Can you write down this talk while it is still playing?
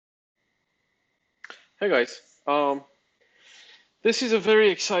Hey guys, this is a very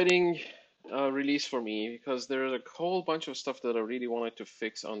exciting release for me because there's a whole bunch of stuff that I really wanted to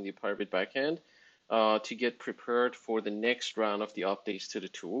fix on the pyRevit backend to get prepared for the next round of the updates to the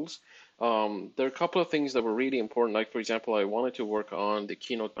tools. There are a couple of things that were really important, like for example, I wanted to work on the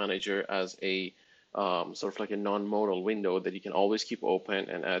Keynote Manager as a sort of like a non-modal window that you can always keep open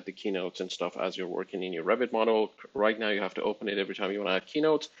and add the keynotes and stuff as you're working in your Revit model. Right now, you have to open it every time you want to add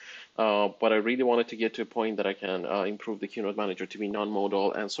keynotes. But I really wanted to get to a point that I can improve the Keynote Manager to be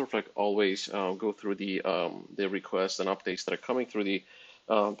non-modal and sort of like always go through the requests and updates that are coming through the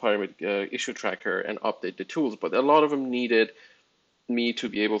pyRevit issue tracker and update the tools. But a lot of them needed me to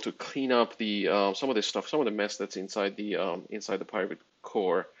be able to clean up the some of this stuff, some of the mess that's inside the pyRevit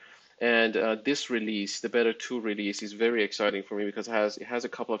core. And this release, the Beta 2 release, is very exciting for me because it has a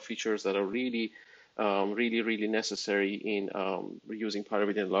couple of features that are really necessary in using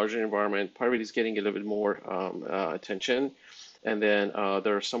pyRevit in a larger environment. pyRevit is getting a little bit more attention. And then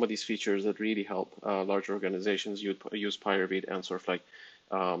there are some of these features that really help larger organizations use pyRevit and sort of like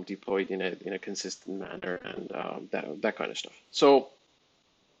deploy it in a consistent manner and that kind of stuff. So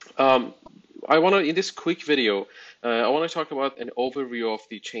um, I want to, in this quick video, I want to talk about an overview of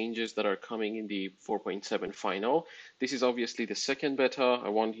the changes that are coming in the 4.7 final. This is obviously the second beta. I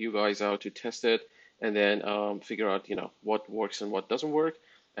want you guys out to test it and then figure out, what works and what doesn't work.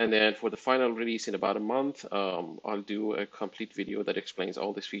 And then for the final release in about a month, I'll do a complete video that explains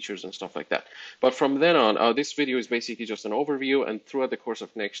all these features and stuff like that. But from then on, this video is basically just an overview, and throughout the course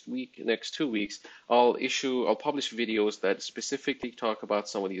of next 2 weeks, I'll publish videos that specifically talk about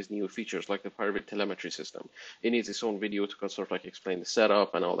some of these new features, like the pyRevit telemetry system. It needs its own video to sort of like explain the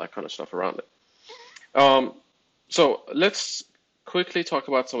setup and all that kind of stuff around it. Um, so let's quickly talk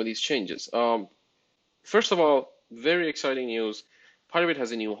about some of these changes. First of all, very exciting news. pyRevit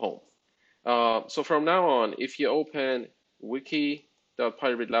has a new home. So from now on, if you open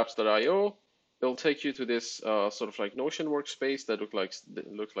wiki.pyrevitlabs.io, it'll take you to this sort of like Notion workspace that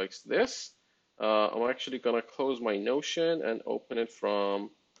looks like this. I'm actually gonna close my Notion and open it from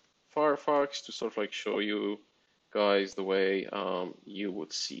Firefox to sort of like show you guys the way you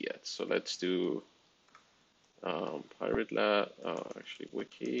would see it. So let's do pyRevit lab, actually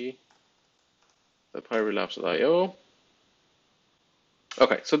wiki, the pyrevitlabs.io.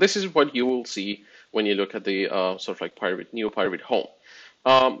 Okay, so this is what you will see when you look at the sort of like new pyRevit home.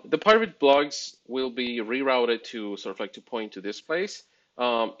 The pyRevit blogs will be rerouted to sort of like to point to this place.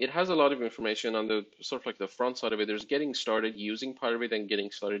 It has a lot of information on the sort of like the front side of it. There's getting started using pyRevit and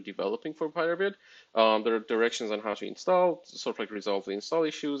getting started developing for pyRevit. There are directions on how to install, sort of like resolve the install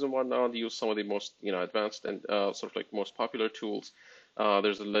issues and whatnot, use some of the most advanced and sort of like most popular tools.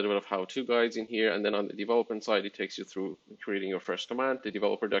 There's a little bit of how-to guides in here, and then on the development side, it takes you through creating your first command, the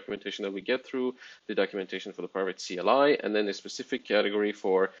developer documentation that we get through, the documentation for the pyRevit CLI, and then a specific category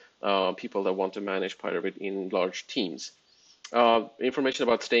for people that want to manage pyRevit in large teams. Information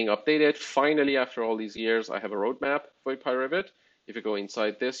about staying updated. Finally, after all these years, I have a roadmap for pyRevit. If you go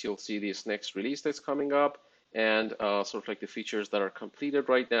inside this, you'll see this next release that's coming up, and sort of like the features that are completed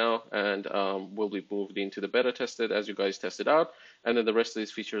right now and will be moved into the beta tested as you guys test it out, and then the rest of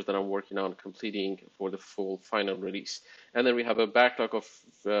these features that I'm working on completing for the full final release. And then we have a backlog of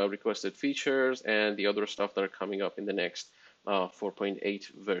requested features and the other stuff that are coming up in the next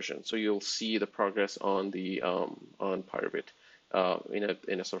 4.8 version. So you'll see the progress on the on pyRevit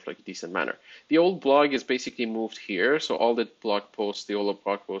in a sort of like decent manner. The old blog is basically moved here, so all the old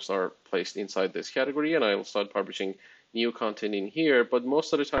blog posts are placed inside this category, and I will start publishing new content in here. But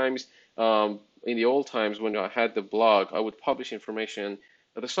most of the times, in the old times when I had the blog, I would publish information.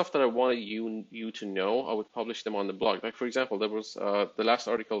 The stuff that I wanted you to know, I would publish them on the blog. Like for example, there was the last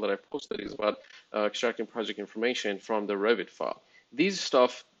article that I posted is about extracting project information from the Revit file. These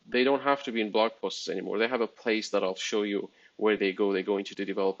stuff, they don't have to be in blog posts anymore. They have a place that I'll show you where they go. They go into the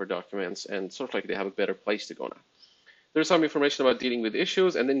developer documents and sort of like they have a better place to go now. There's some information about dealing with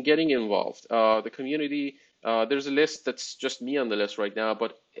issues and then getting involved. The community, there's a list that's just me on the list right now,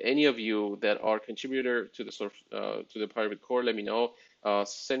 but any of you that are contributor to the sort of to the pyRevit core, let me know.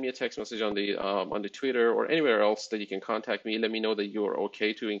 Send me a text message on the Twitter or anywhere else that you can contact me. Let me know that you are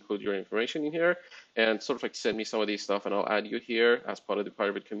okay to include your information in here, and sort of like send me some of these stuff, and I'll add you here as part of the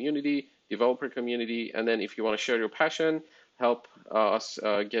pyRevit community, developer community. And then if you want to share your passion, help us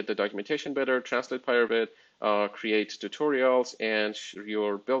get the documentation better, translate pyRevit, create tutorials, and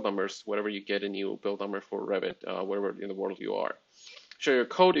your build numbers, wherever you get a new build number for Revit, wherever in the world you are. Share your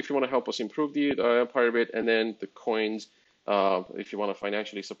code if you want to help us improve the pyRevit, and then the coins if you want to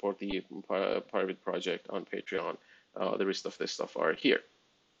financially support the pyRevit project on Patreon. The rest of this stuff are here.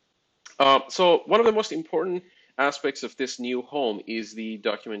 So one of the most important aspects of this new home is the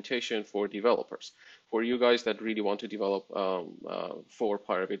documentation for developers, for you guys that really want to develop for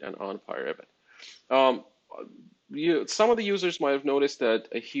pyRevit and on pyRevit. Um, some of the users might have noticed that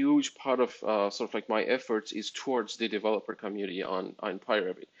a huge part of sort of like my efforts is towards the developer community on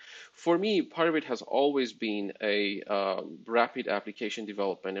pyRevit. For me, pyRevit has always been a rapid application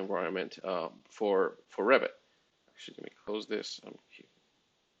development environment for Revit. Actually, let me close this.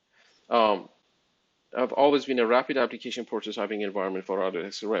 Um, I've always been a rapid application prototyping environment for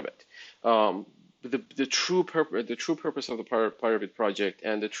Autodesk Revit. The true purpose of the pyRevit project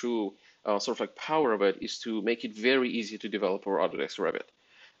and the true sort of like power of it is to make it very easy to develop for Autodesk Revit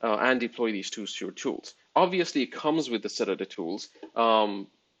and deploy these tools to your tools. Obviously, it comes with a set of the tools.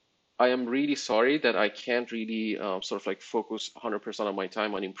 I am really sorry that I can't really sort of like focus 100% of my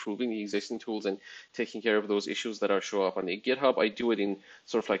time on improving the existing tools and taking care of those issues that are show up on the GitHub. I do it in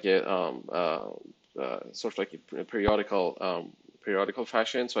sort of like a periodical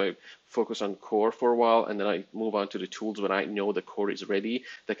fashion. So I focus on core for a while, and then I move on to the tools when I know the core is ready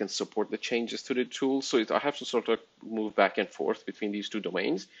that can support the changes to the tools. So I have to sort of move back and forth between these two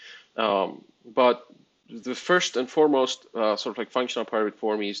domains. But the first and foremost sort of like functional pyRevit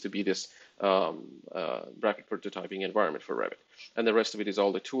for me is to be this rapid prototyping environment for Revit. And the rest of it is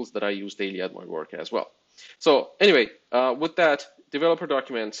all the tools that I use daily at my work as well. So anyway, with that, developer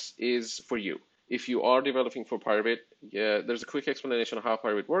documents is for you. If you are developing for pyRevit, there's a quick explanation of how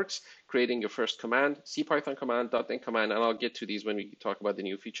pyRevit works, creating your first command, CPython command, .NET command, and I'll get to these when we talk about the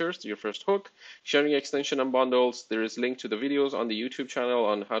new features, your first hook, sharing extension and bundles. There is link to the videos on the YouTube channel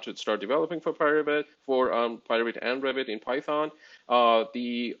on how to start developing for pyRevit, pyRevit and Revit in Python. All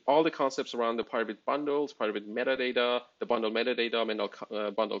the concepts around the pyRevit bundles, pyRevit metadata, the bundle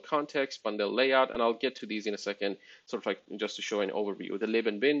metadata, bundle context, bundle layout, and I'll get to these in a second, sort of like just to show an overview. The lib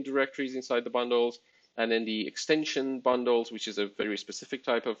and bin directories inside the bundles, and then the extension bundles, which is a very specific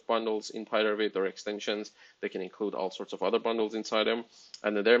type of bundles in pyRevit or extensions. They can include all sorts of other bundles inside them,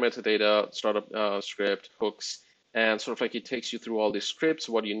 and then their metadata, startup script, hooks, and sort of like it takes you through all these scripts,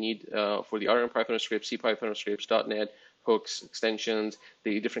 what you need for the RM Python scripts, CPython scripts, .NET, hooks, extensions,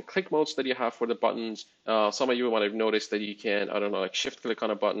 the different click modes that you have for the buttons. Some of you might have noticed that you can, I don't know, like shift click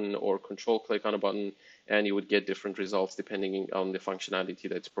on a button or control click on a button, and you would get different results depending on the functionality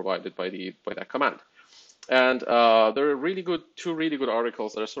that's provided by that command. And there are two really good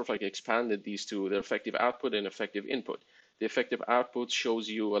articles that are sort of like expanded these two, the effective output and effective input. The effective output shows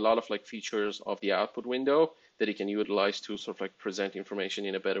you a lot of like features of the output window that you can utilize to sort of like present information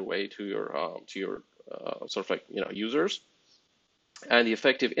in a better way to your sort of like users. And the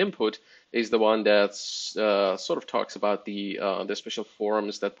effective input is the one that sort of talks about the special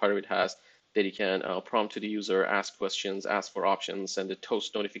forms that pyRevit has that you can prompt to the user, ask questions, ask for options, send a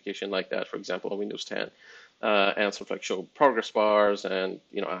toast notification like that, for example, on Windows 10, and sort of like show progress bars and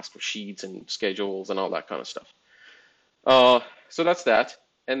ask for sheets and schedules and all that kind of stuff. So that's that.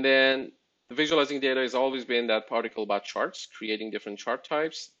 And then the visualizing data has always been that article about charts, creating different chart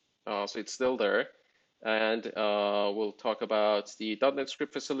types. So it's still there. And we'll talk about the .NET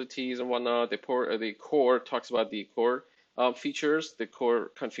script facilities and whatnot. The core talks about the core features, the core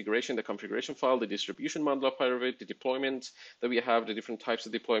configuration, the configuration file, the distribution model of pyRevit, the deployments that we have, the different types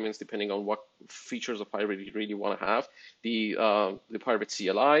of deployments depending on what features of pyRevit you really want to have, the pyRevit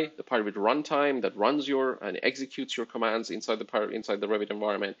CLI, the pyRevit runtime that runs and executes your commands inside the Revit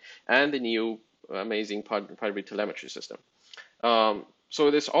environment, and the new amazing pyRevit telemetry system. So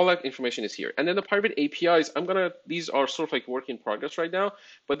all that information is here. And then the pyRevit APIs, these are sort of like work in progress right now,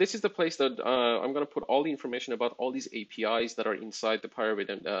 but this is the place that I'm gonna put all the information about all these APIs that are inside the pyRevit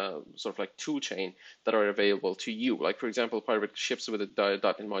and sort of like tool chain that are available to you. Like for example, pyRevit ships with a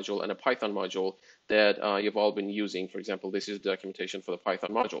 .NET module and a Python module that you've all been using. For example, this is the documentation for the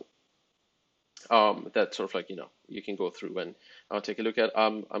Python module. That sort of like, you can go through and take a look at.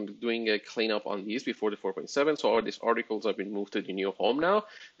 I'm doing a cleanup on these before the 4.7. So all these articles have been moved to the new home now.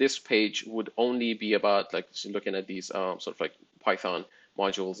 This page would only be about like looking at these sort of like Python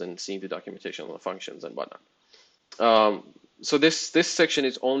modules and seeing the documentation on the functions and whatnot. So this section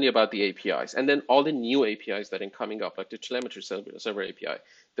is only about the APIs, and then all the new APIs that are coming up, like the telemetry server API,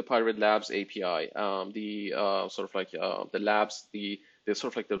 the pyRevit Labs API, sort of like the labs, the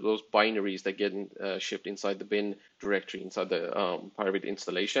sort of like those binaries that get shipped inside the bin directory inside the pyRevit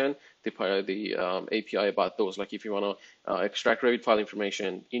installation. The API about those, like if you want to extract Revit file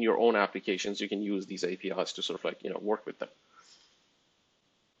information in your own applications, you can use these APIs to sort of like work with them.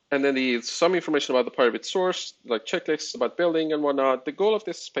 And then some information about the pyRevit source, like checklists about building and whatnot. The goal of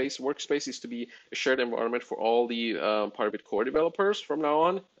this workspace, is to be a shared environment for all the pyRevit core developers from now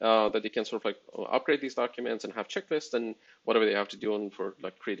on, that they can sort of like upgrade these documents and have checklists and whatever they have to do for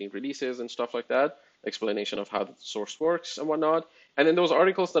like creating releases and stuff like that, explanation of how the source works and whatnot. And then those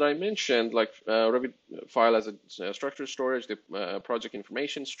articles that I mentioned, like Revit file as a structured storage, the project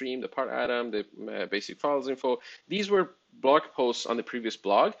information stream, the part atom, the basic files info, these were blog posts on the previous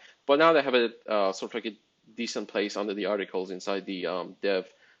blog, but now they have a sort of like a decent place under the articles inside the dev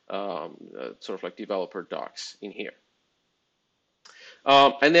sort of like developer docs in here.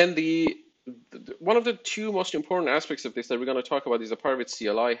 And then one of the two most important aspects of this that we're going to talk about is the pyRevit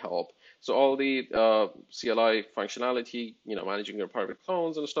CLI help. So all the CLI functionality, managing your pyRevit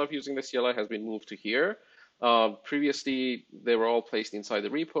clones and stuff using the CLI has been moved to here. Previously, they were all placed inside the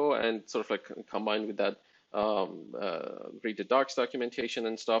repo and sort of like combined with that read the docs documentation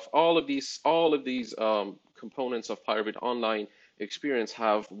and stuff. All of these components of pyRevit online experience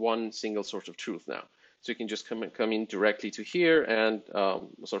have one single source of truth now. So you can just come in directly to here and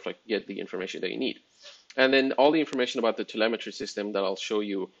sort of like get the information that you need. And then all the information about the telemetry system that I'll show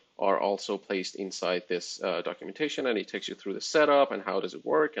you are also placed inside this documentation, and it takes you through the setup and how does it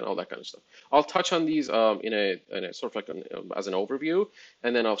work and all that kind of stuff. I'll touch on these in a sort of like as an overview,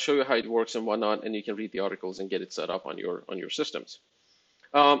 and then I'll show you how it works and whatnot, and you can read the articles and get it set up on your systems.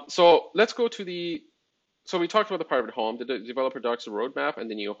 So let's go to so we talked about the pyRevit home, the developer docs, the roadmap,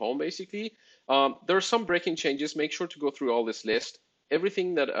 and the new home basically. There are some breaking changes. Make sure to go through all this list.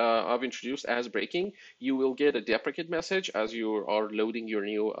 Everything that I've introduced as breaking, you will get a deprecate message as you are loading your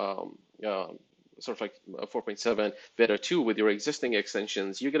new sort of like 4.7 beta 2 with your existing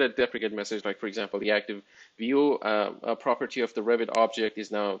extensions. You get a deprecate message, like for example, the active view property of the Revit object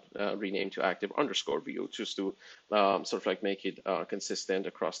is now renamed to active underscore view, just to sort of like make it consistent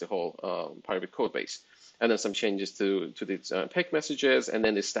across the whole pyRevit code base. And then some changes to the PEC messages, and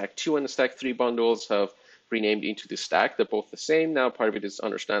then the stack 2 and the stack 3 bundles have renamed into the stack. They're both the same now. pyRevit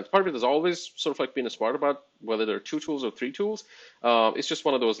understands. pyRevit has always sort of like been smart about whether there are 2 tools or 3 tools. It's just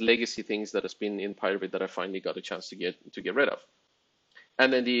one of those legacy things that has been in pyRevit that I finally got a chance to get rid of.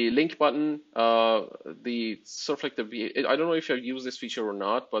 And then the link button, the sort of like I don't know if you've used this feature or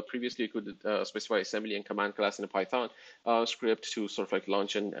not, but previously you could specify assembly and command class in a Python script to sort of like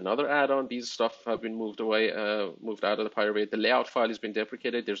launch another add-on. These stuff have been moved out of the pyRevit. The layout file has been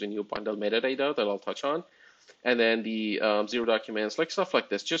deprecated. There's a new bundle metadata that I'll touch on. And then the 0 documents, like stuff like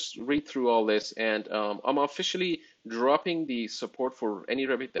this. Just read through all this, and I'm officially dropping the support for any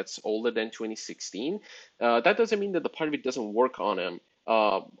Revit that's older than 2016. That doesn't mean that the pyRevit doesn't work on them.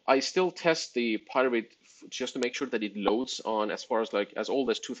 I still test the pyRevit just to make sure that it loads on as far as like as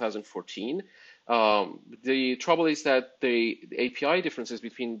old as 2014. The trouble is that the API differences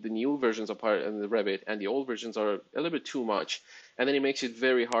between the new versions of pyRevit and the Revit and the old versions are a little bit too much, and then it makes it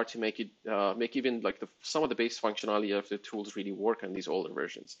very hard to make even like some of the base functionality of the tools really work on these older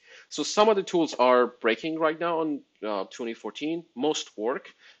versions. So some of the tools are breaking right now on 2014. Most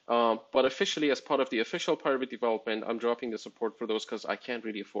work, but officially as part of the official pyRevit development, I'm dropping the support for those because I can't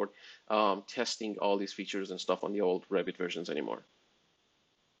really afford testing all these features and stuff on the old Revit versions anymore.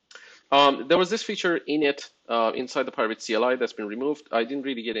 There was this feature inside the pyRevit CLI that's been removed. I didn't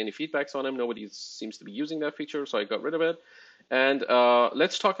really get any feedbacks on them. Nobody seems to be using that feature, so I got rid of it. And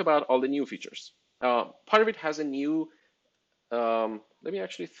let's talk about all the new features. pyRevit has a new, let me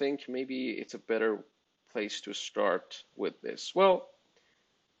actually think, maybe it's a better place to start with this. Well,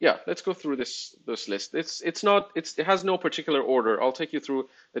 yeah, let's go through this list. It has no particular order. I'll take you through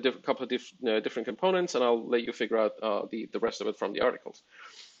a couple of different components, and I'll let you figure out the rest of it from the articles.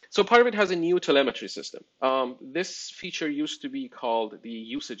 So pyRevit has a new telemetry system. This feature used to be called the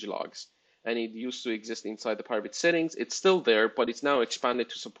usage logs, and it used to exist inside the pyRevit settings. It's still there, but it's now expanded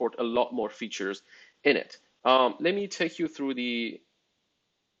to support a lot more features in it. Let me take you through through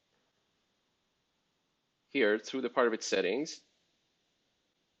the pyRevit settings.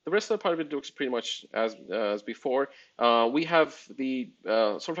 The rest of the pyRevit looks pretty much as before. We have the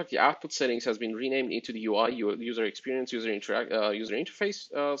sort of like the output settings has been renamed into the UI, user experience, user interface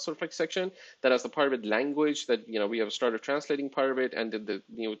sort of like section that has the pyRevit language that we have started translating pyRevit, and the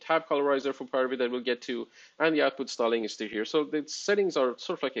new tab colorizer for pyRevit that we'll get to, and the output styling is still here. So the settings are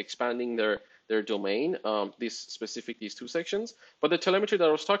sort of like expanding their domain, these two sections. But the telemetry that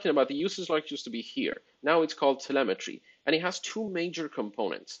I was talking about, the usage log used to be here. Now it's called telemetry, and it has 2 major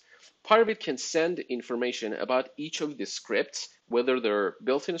components. pyRevit can send information about each of the scripts, whether they're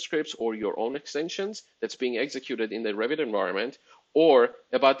built-in scripts or your own extensions that's being executed in the Revit environment, or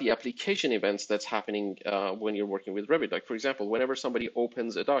about the application events that's happening when you're working with Revit. Like for example, whenever somebody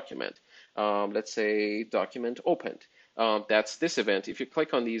opens a document, let's say document opened, that's this event. If you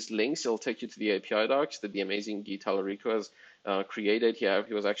click on these links, it'll take you to the API docs that the amazing Guy Tallarico has created.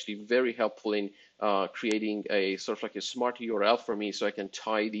 He was actually very helpful in creating a sort of like a smart URL for me, so I can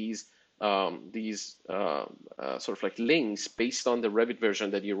tie these sort of like links based on the Revit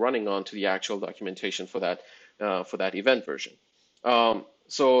version that you're running on to the actual documentation for that event version.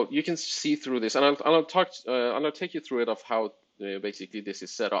 So you can see through this, and I'll take you through it of how basically this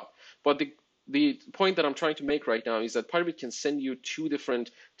is set up. But the point that I'm trying to make right now is that pyRevit can send you two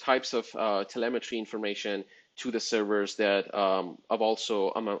different types of telemetry information to the servers that I'm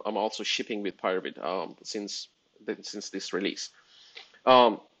also shipping with pyRevit since this release.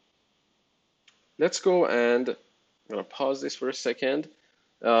 Let's go and I'm gonna pause this for a second.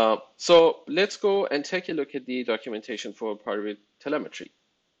 So let's go and take a look at the documentation for pyRevit telemetry.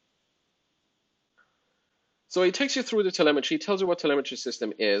 So it takes you through the telemetry, it tells you what telemetry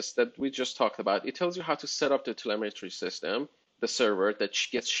system is that we just talked about. It tells you how to set up the telemetry system, the server that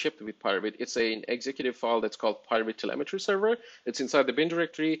gets shipped with pyRevit. It's an executive file that's called pyRevit telemetry server. It's inside the bin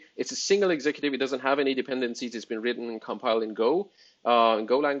directory. It's a single executive. It doesn't have any dependencies. It's been written and compiled in Go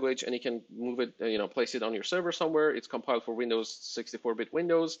language, and you can move it, place it on your server somewhere. It's compiled for Windows 64-bit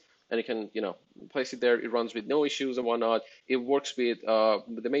Windows, and you can, place it there. It runs with no issues and whatnot. It works with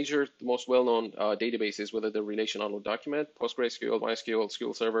the most well-known databases, whether they're relational or document, PostgreSQL, MySQL,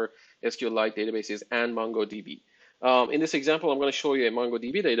 SQL Server, SQLite databases, and MongoDB. In this example, I'm going to show you a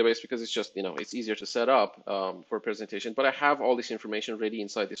MongoDB database because it's just, it's easier to set up for a presentation. But I have all this information ready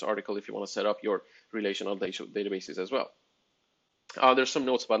inside this article if you want to set up your relational databases as well. There's some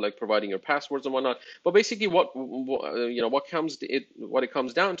notes about like providing your passwords and whatnot, but basically what it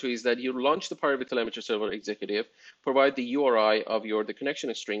comes down to is that you launch the pyRevit telemetry server executive, provide the URI of the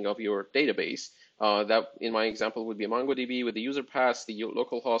connection string of your database. That in my example would be a MongoDB with the user pass, the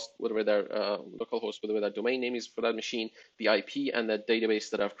localhost, whatever that domain name is for that machine, the IP, and that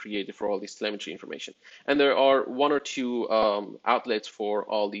database that I've created for all this telemetry information. And there are one or two outlets for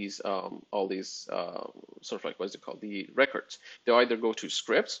all these sort of like, what is it called, the records. They either go to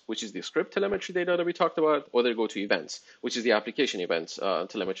scripts, which is the script telemetry data that we talked about, or they go to events, which is the application events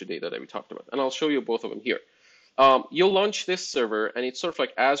telemetry data that we talked about. And I'll show you both of them here. You'll launch this server, and it's sort of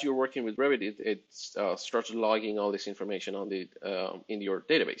like as you're working with Revit, it starts logging all this information on in your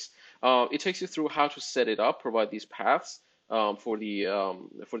database. It takes you through how to set it up, provide these paths for the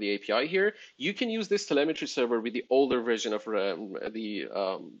API here. You can use this telemetry server with the older version of the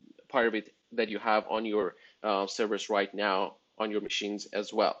pyRevit that you have on your servers right now on your machines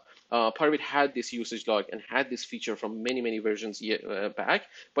as well. pyRevit had this usage log and had this feature from many versions back,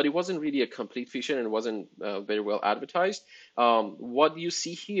 but it wasn't really a complete feature and it wasn't very well advertised. What you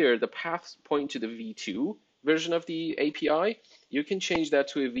see here, the paths point to the V2 version of the API. You can change that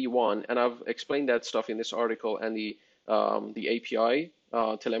to a V1, and I've explained that stuff in this article and the API,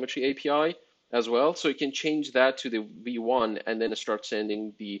 telemetry API as well. So you can change that to the V1 and then start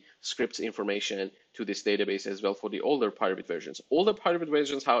sending the scripts information to this database as well for the older pyRevit versions. Older pyRevit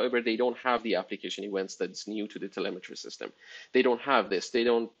versions, however, they don't have the application events that's new to the telemetry system. They don't have this.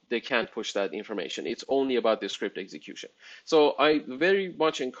 They can't push that information. It's only about the script execution. So I very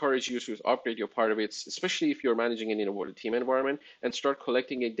much encourage you to upgrade your pyRevits, especially if you're managing it in a team environment, and start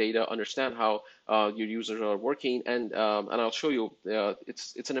collecting data, understand how your users are working, and I'll show you.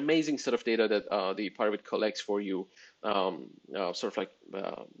 It's an amazing set of data that the pyRevit collects for you, sort of like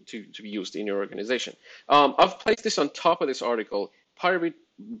to be used in your organization. I've placed this on top of this article. pyRevit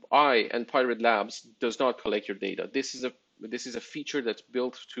I and pyRevit Labs does not collect your data. This is a feature that's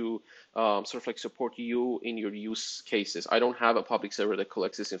built to sort of like support you in your use cases. I don't have a public server that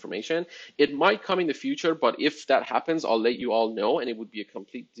collects this information. It might come in the future, but if that happens, I'll let you all know, and it would be a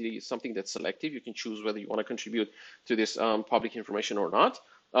completely something that's selective. You can choose whether you want to contribute to this public information or not.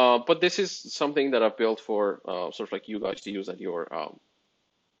 But this is something that I've built for sort of like you guys to use at your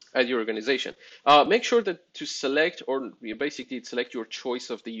organization. Make sure that to select or basically select your choice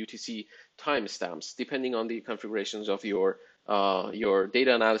of the UTC timestamps depending on the configurations of your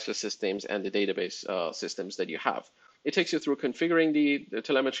data analysis systems and the database systems that you have. It takes you through configuring the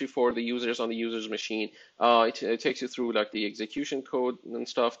telemetry for the users on the user's machine. It takes you through like the execution code and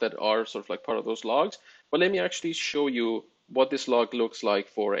stuff that are sort of like part of those logs. But let me actually show you what this log looks like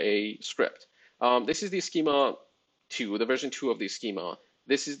for a script. This is the schema 2, the version 2 of the schema.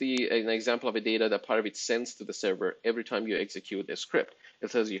 This is an example of a data that pyRevit sends to the server every time you execute a script.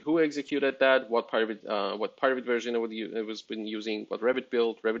 It tells you who executed that, what pyRevit version it was been using, what Revit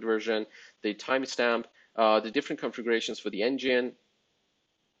built, Revit version, the timestamp, the different configurations for the engine,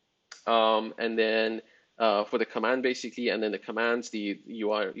 And then for the command basically, and then the commands, the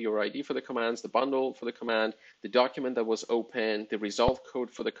URID for the commands, the bundle for the command, the document that was open, the result code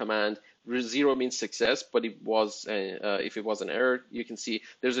for the command. Zero means success, but it was if it was an error, you can see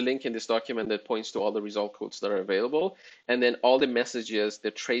there's a link in this document that points to all the result codes that are available, and then all the messages,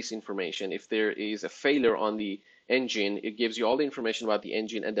 the trace information. If there is a failure on the engine, it gives you all the information about the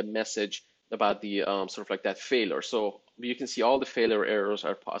engine and the message about the sort of like that failure. So you can see all the failure errors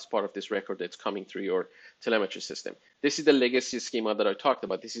are as part of this record that's coming through your telemetry system. This is the legacy schema that I talked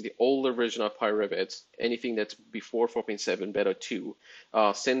about. This is the older version of pyRevit. Anything that's before 4.7 beta 2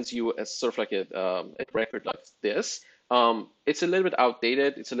 sends you a sort of like a record like this. It's a little bit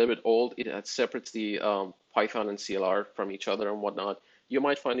outdated. It's a little bit old. It separates the Python and CLR from each other and whatnot. You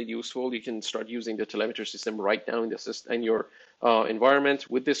might find it useful. You can start using the telemetry system right now in the system in your environment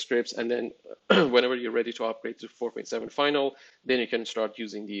with the scripts, and then whenever you're ready to upgrade to 4.7 final, then you can start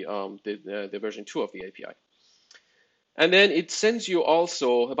using the version 2 of the API. And then it sends you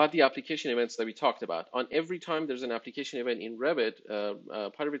also about the application events that we talked about. On every time there's an application event in Revit,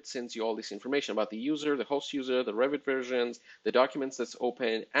 pyRevit sends you all this information about the user, the host user, the Revit versions, the documents that's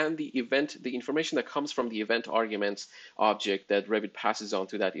open, and the event, the information that comes from the event arguments object that Revit passes on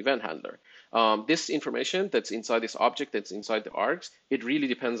to that event handler. This information that's inside this object, that's inside the args, it really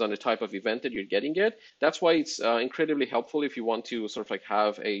depends on the type of event that you're getting it. That's why it's incredibly helpful if you want to sort of like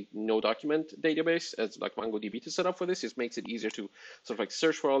have a no document database as like MongoDB to set up for this. It makes it easier to sort of like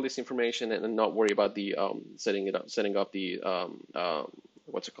search for all this information and not worry about the setting up the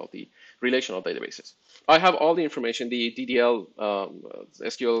what's it called, the relational databases. I have all the information, the DDL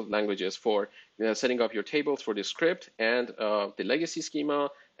SQL languages for setting up your tables for the script and the legacy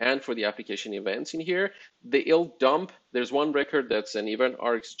schema and for the application events in here. It'll dump, there's one record that's an event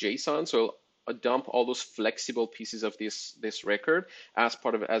args JSON, so dump all those flexible pieces of this record as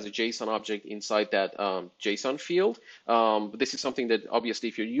part of as a JSON object inside that JSON field. This is something that obviously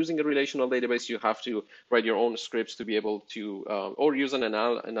if you're using a relational database, you have to write your own scripts to be able to, or use an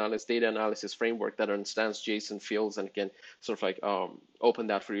data analysis framework that understands JSON fields and can sort of like open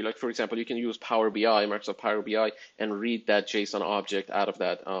that for you. Like for example, you can use Power BI, Microsoft Power BI, and read that JSON object out of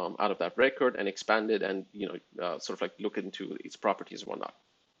that record and expand it and sort of like look into its properties and whatnot.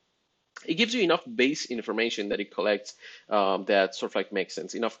 It gives you enough base information that it collects that sort of like makes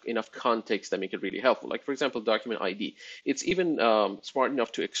sense, enough context that make it really helpful. Like for example, document ID. It's even smart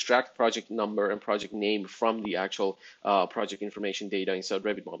enough to extract project number and project name from the actual project information data inside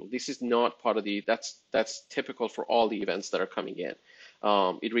Revit model. This is not part of that's typical for all the events that are coming in.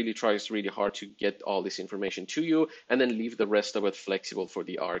 It really tries really hard to get all this information to you and then leave the rest of it flexible for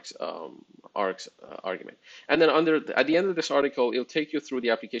the args argument. And then at the end of this article, it'll take you through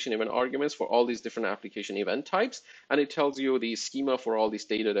the application event arguments for all these different application event types, and it tells you the schema for all this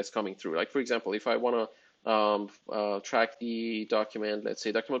data that's coming through. Like for example, if I want to track the document, let's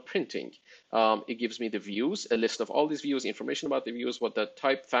say document printing. It gives me the views, a list of all these views, information about the views, what the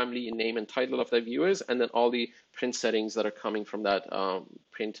type, family, name, and title of that view is, and then all the print settings that are coming from that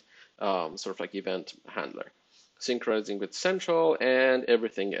print sort of like event handler. Synchronizing with central and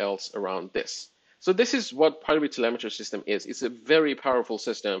everything else around this. So this is what pyRevit telemetry system is. It's a very powerful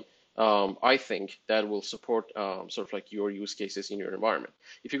system. I think that will support sort of like your use cases in your environment.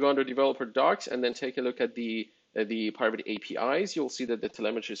 If you go under developer docs and then take a look at the pyRevit APIs, you'll see that the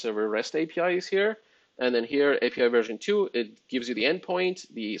telemetry server REST API is here. And then here, API version 2, it gives you the endpoint,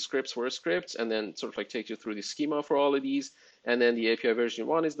 the scripts for scripts, and then sort of like takes you through the schema for all of these. And then the API version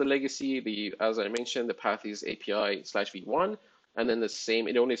 1 is the legacy. As I mentioned, the path is API/v1. And then the same,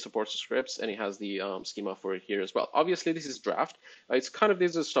 it only supports the scripts, and it has the schema for it here as well. Obviously, this is draft. It's kind of,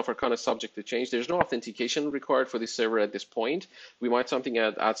 these stuff are kind of subject to change. There's no authentication required for this server at this point. We might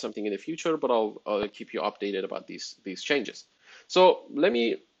add something in the future, but I'll keep you updated about these changes. So let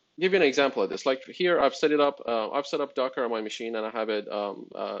me give you an example of this. Like here, I've set up Docker on my machine, and I have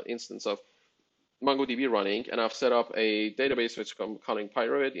an instance of MongoDB running, and I've set up a database which I'm calling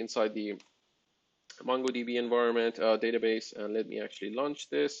pyRevit inside the MongoDB environment database. And let me actually launch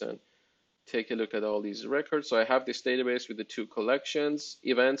this and take a look at all these records. So I have this database with the 2 collections,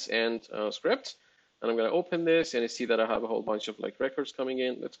 events and scripts. And I'm going to open this, and you see that I have a whole bunch of like records coming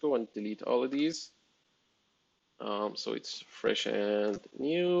in. Let's go and delete all of these. So it's fresh and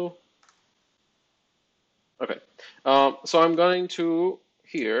new. Okay, so I'm going to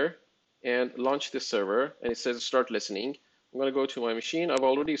here and launch this server, and it says start listening. I'm going to go to my machine. I've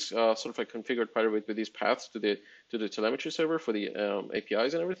already sort of like configured pyRevit with these paths to the telemetry server for the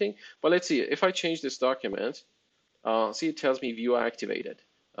APIs and everything. But let's see, if I change this document, see it tells me view activated.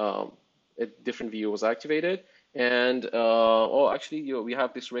 A different view was activated. And actually, we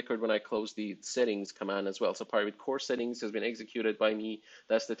have this record when I close the settings command as well. So pyRevit core settings has been executed by me.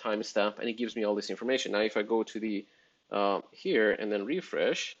 That's the timestamp, and it gives me all this information. Now, if I go to the here and then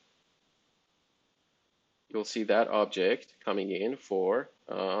refresh, you'll see that object coming in for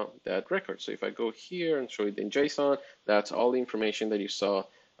that record. So if I go here and show it in JSON, that's all the information that you saw,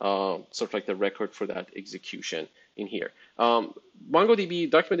 sort of like the record for that execution in here. MongoDB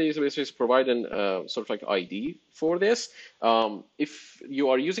document databases provide an sort of like ID for this. If you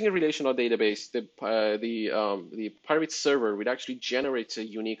are using a relational database, the pyRevit server would actually generate a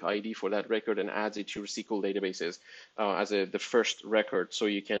unique ID for that record and adds it to your SQL databases as the first record, so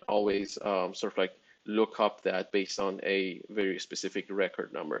you can always sort of like look up that based on a very specific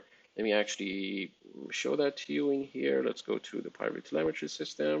record number. Let me actually show that to you in here. Let's go to the pyRevit telemetry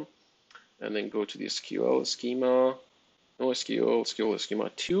system and then go to the SQL schema, SQL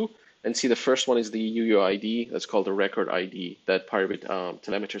schema 2, and see the first one is the UUID. That's called the record ID that pyRevit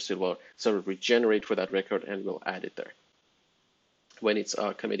telemetry server will generate for that record, and will add it there when it's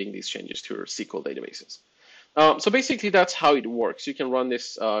committing these changes to your SQL databases. So basically, that's how it works. You can run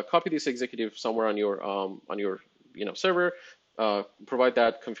this, copy this executive somewhere on your server, provide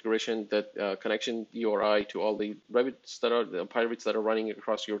that configuration, that connection URI to all the Revits that are the pyRevits that are running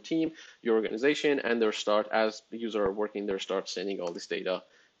across your team, your organization, and their start as the user are working there, start sending all this data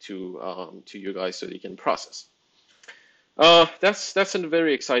to you guys so that you can process. That's a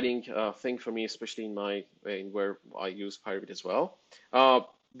very exciting thing for me, especially in where I use pyRevit as well.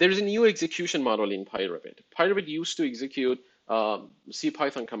 There's a new execution model in pyRevit. pyRevit used to execute C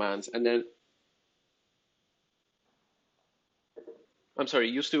Python commands, and then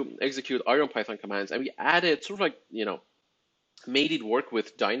used to execute Iron Python commands, and we added sort of like made it work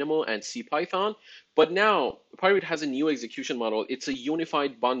with Dynamo and C Python. But now pyRevit has a new execution model. It's a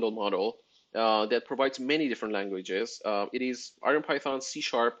unified bundle model that provides many different languages. It is Iron Python, C#,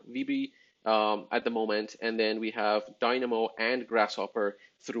 VB at the moment, and then we have Dynamo and Grasshopper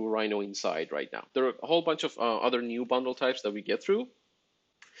through Rhino inside right now. There are a whole bunch of other new bundle types that we get through,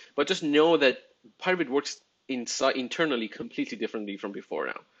 but just know that pyRevit works internally completely differently from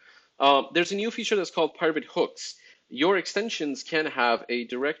before now. There's a new feature that's called pyRevit hooks. Your extensions can have a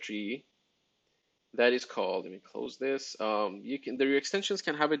directory that is called, let me close this. Your extensions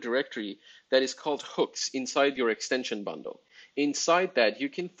can have a directory that is called hooks inside your extension bundle. Inside that, you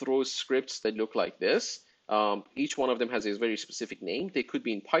can throw scripts that look like this. Each one of them has a very specific name. They could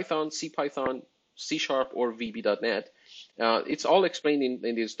be in Python, C, C#, or VB.NET. It's all explained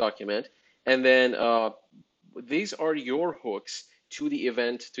in this document. And then these are your hooks to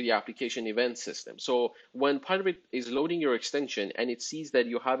the application event system. So when pyRevit is loading your extension and it sees that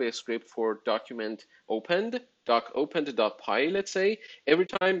you have a script for document opened, doc-opened.py, let's say, every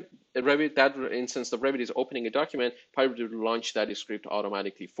time that instance of Revit is opening a document, pyRevit will launch that script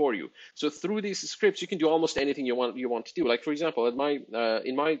automatically for you. So through these scripts, you can do almost anything you want to do. Like for example,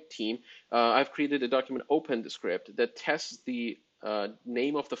 in my team, I've created a document opened script that tests the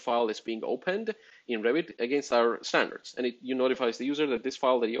name of the file that's being opened in Revit against our standards. And it notifies the user that this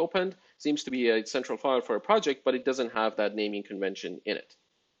file that he opened seems to be a central file for a project, but it doesn't have that naming convention in it.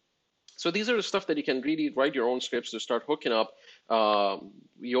 So these are the stuff that you can really write your own scripts to start hooking up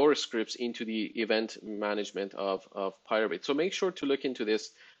your scripts into the event management of pyRevit. So make sure to look into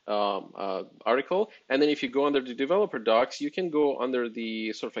this article. And then if you go under the developer docs, you can go under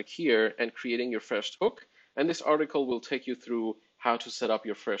the sort of like here and creating your first hook. And this article will take you through how to set up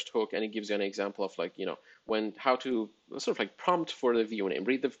your first hook, and it gives you an example of like, how to sort of like prompt for the view name,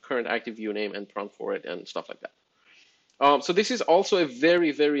 read the current active view name and prompt for it and stuff like that. So this is also a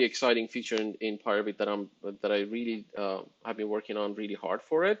very, very exciting feature in pyRevit that I really have been working on really hard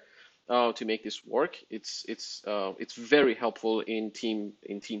for it to make this work. It's very helpful in team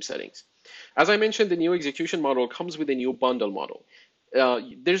settings. As I mentioned, the new execution model comes with a new bundle model.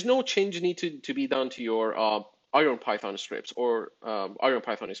 There's no change need to be done to your Iron Python scripts or Iron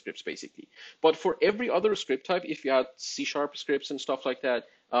Python scripts basically. But for every other script type, if you had C# scripts and stuff like that,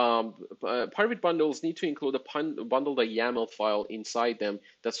 pyRevit bundles need to include a bundle.yaml file inside them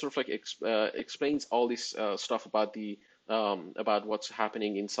that sort of like explains all this stuff about what's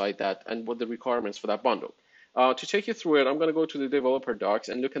happening inside that and what the requirements for that bundle. To take you through it, I'm going to go to the developer docs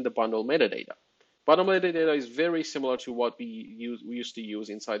and look at the bundle metadata. Bundle metadata is very similar to what we used to use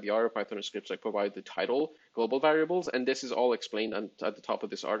inside the Iron Python scripts, like provide the title, global variables, and this is all explained at the top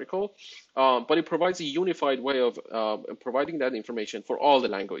of this article. But it provides a unified way of providing that information for all the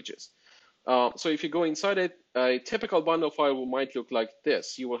languages. So if you go inside it, a typical bundle file might look like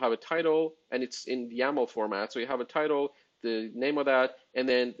this. You will have a title, and it's in YAML format. So you have a title, the name of that, and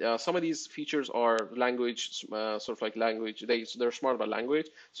then some of these features are language, sort of like language. They're smart about language,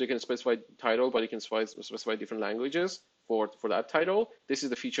 so you can specify title, but you can specify different languages for that title. This is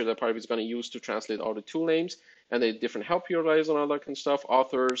the feature that PyRevit is going to use to translate all the tool names and the different help URIs and all that kind of stuff,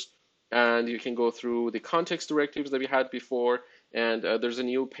 authors, and you can go through the context directives that we had before. And there's a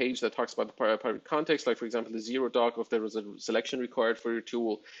new page that talks about the PyRevit context, like for example, the zero doc, if there was a selection required for your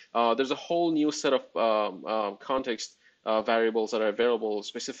tool. There's a whole new set of context variables that are available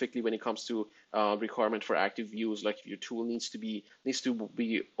specifically when it comes to requirement for active views. Like if your tool needs to be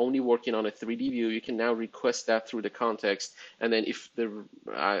only working on a 3D view, you can now request that through the context. And then if the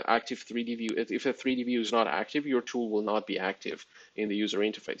active 3D view, if a 3D view is not active, your tool will not be active in the user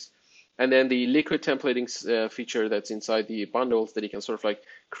interface. And then the liquid templating feature that's inside the bundles that you can sort of like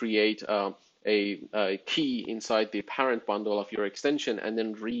create a key inside the parent bundle of your extension and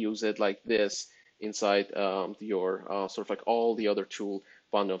then reuse it like this inside your sort of like all the other tool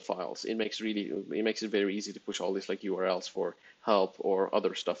bundle files. It makes it very easy to push all these like URLs for help or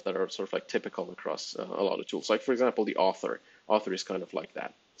other stuff that are sort of like typical across a lot of tools. Like for example, the author is kind of like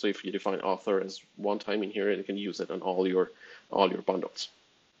that. So if you define author as one time in here, you can use it on all your bundles.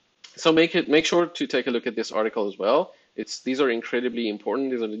 So make sure to take a look at this article as well. These are incredibly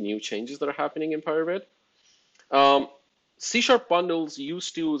important. These are the new changes that are happening in pyRevit. C# bundles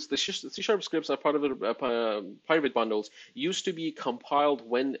used to, the C# scripts are part of the pyRevit bundles used to be compiled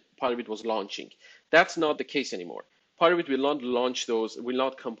when pyRevit was launching. That's not the case anymore. pyRevit will not launch those, will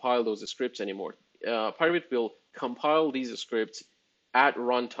not compile those scripts anymore. pyRevit will compile these scripts at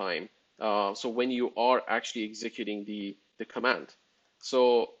runtime. So when you are actually executing the command.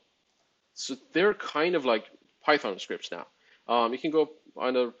 So they're kind of like Python scripts now. You can go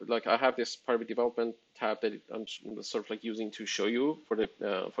under, like I have this pyRevit development tab that I'm sort of like using to show you for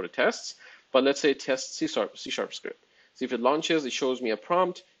the tests. But let's say test C# script. So if it launches, it shows me a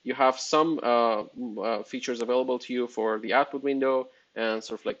prompt. You have some features available to you for the output window and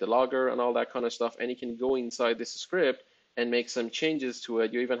sort of like the logger and all that kind of stuff. And you can go inside this script and make some changes to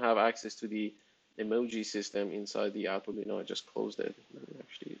it. You even have access to the emoji system inside the output window. I just closed it. Let me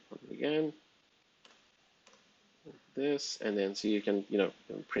actually open it again. This, and then so you can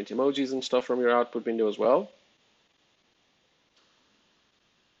print emojis and stuff from your output window as well.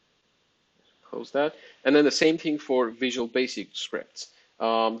 Close that. And then the same thing for Visual Basic scripts.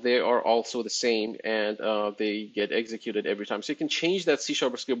 They are also the same, and they get executed every time. So you can change that C#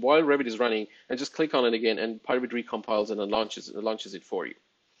 script while Revit is running and just click on it again, and pyRevit recompiles it and launches it for you.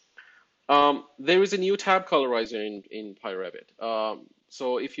 There is a new tab colorizer in pyRevit.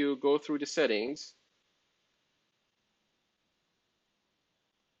 So if you go through the settings,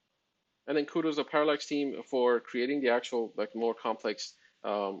 and then kudos to Parallax team for creating the actual like more complex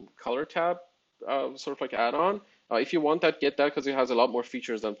color tab sort of like add-on. If you want that, get that because it has a lot more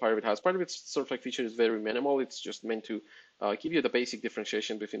features than pyRevit has. pyRevit's sort of like feature is very minimal. It's just meant to give you the basic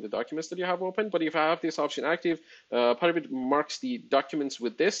differentiation between the documents that you have open. But if I have this option active, pyRevit marks the documents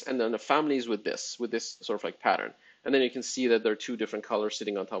with this and then the families with this sort of like pattern. And then you can see that there are two different colors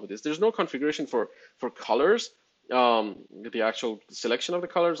sitting on top of this. There's no configuration for colors. The actual selection of the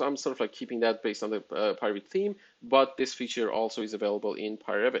colors, I'm sort of like keeping that based on the pyRevit theme, but this feature also is available in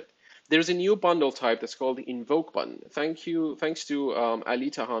pyRevit. There's a new bundle type that's called the invoke button. Thanks to Ali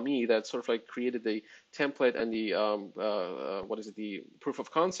Tahami that sort of like created the template and the the proof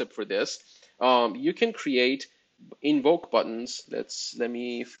of concept for this. You can create invoke buttons. Let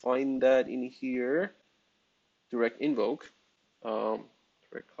me find that in here. Direct invoke.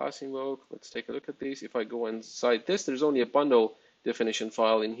 Direct class invoke. Let's take a look at this. If I go inside this, there's only a bundle definition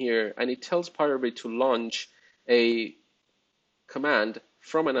file in here, and it tells pyRevit to launch a command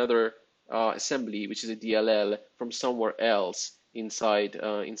from another assembly, which is a DLL from somewhere else inside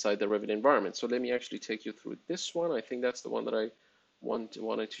the Revit environment. So let me actually take you through this one. I think that's the one that I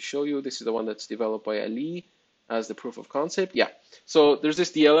wanted to show you. This is the one that's developed by Ali as the proof of concept. Yeah. So there's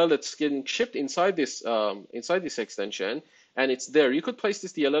this DLL that's getting shipped inside this extension. And it's there. You could place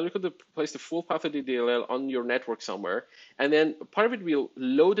this DLL, you could place the full path of the DLL on your network somewhere, and then pyRevit will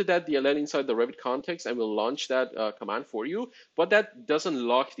load that DLL inside the Revit context and will launch that command for you, but that doesn't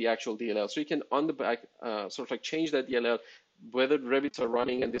lock the actual DLL. So you can, on the back, sort of like change that DLL, whether Revits are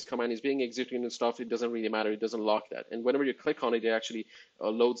running and this command is being executed and stuff, it doesn't really matter. It doesn't lock that. And whenever you click on it, it actually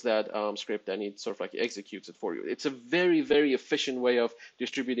loads that script and it sort of like executes it for you. It's a very, very efficient way of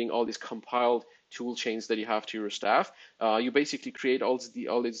distributing all these compiled tool chains that you have to your staff. You basically create all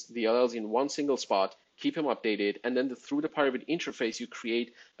these DLLs in one single spot, keep them updated, and then through the pyRevit interface, you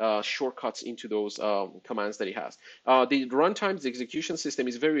create shortcuts into those commands that it has. The runtime, the execution system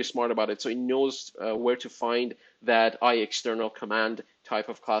is very smart about it, so it knows where to find that iExternal command type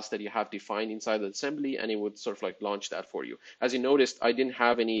of class that you have defined inside the assembly, and it would sort of like launch that for you. As you noticed, I didn't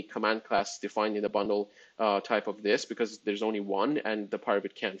have any command class defined in the bundle type of this because there's only one, and the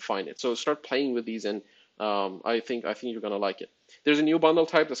pyRevit can't find it. So start playing with these, and I think you're gonna like it. There's a new bundle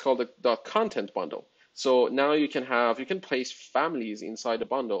type that's called the content bundle. So now you can place families inside the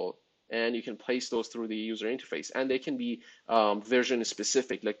bundle, and you can place those through the user interface, and they can be version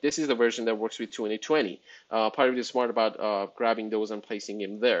specific. Like this is the version that works with 2020. pyRevit is smart about grabbing those and placing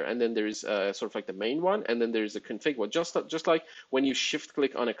them there. And then there is sort of like the main one, and then there is the config one. Just like when you shift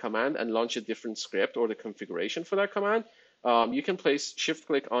click on a command and launch a different script or the configuration for that command, you can shift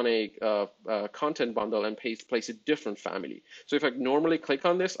click on a content bundle and place a different family. So if I normally click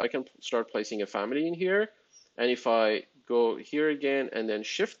on this, I can start placing a family in here. And if I go here again and then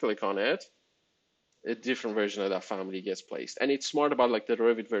shift click on it, a different version of that family gets placed. And it's smart about like the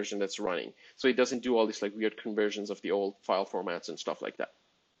Revit version that's running. So it doesn't do all these like weird conversions of the old file formats and stuff like that.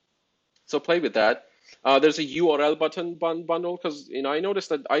 So play with that. There's a URL button bundle because I noticed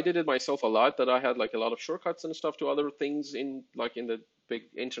that I did it myself a lot, that I had like a lot of shortcuts and stuff to other things in the big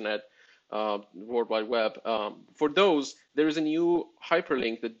internet, World Wide Web. For those, there is a new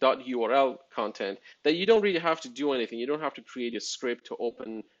hyperlink, the .url content, that you don't really have to do anything. You don't have to create a script to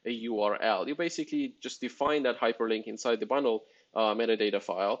open a URL. You basically just define that hyperlink inside the bundle metadata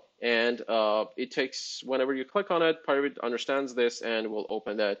file, and it takes, whenever you click on it, pyRevit understands this and will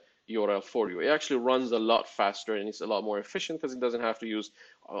open that URL for you. It actually runs a lot faster and it's a lot more efficient because it doesn't have to use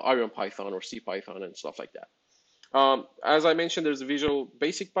IronPython or CPython and stuff like that. As I mentioned, there's Visual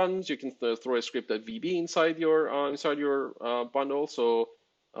Basic buttons. You can throw a script at VB inside your bundle. So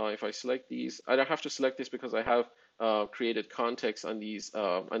if I select these, I don't have to select this because I have created context on these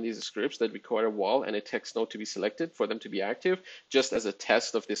scripts that require a wall and a text node to be selected for them to be active, just as a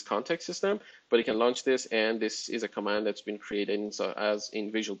test of this context system. But you can launch this, and this is a command that's been created as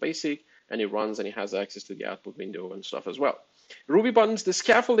in Visual Basic, and it runs and it has access to the output window and stuff as well. Ruby buttons, the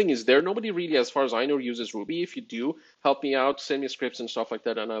scaffolding is there. Nobody really, as far as I know, uses Ruby. If you do, help me out, send me scripts and stuff like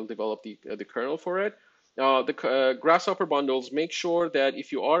that, and I'll develop the kernel for it. The Grasshopper bundles, make sure that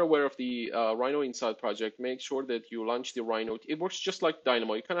if you are aware of the Rhino Inside project, make sure that you launch the Rhino. It works just like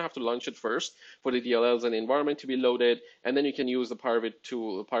Dynamo. You kind of have to launch it first for the DLLs and the environment to be loaded, and then you can use the pyRevit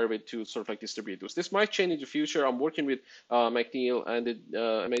to sort of like distribute those. This might change in the future. I'm working with McNeil and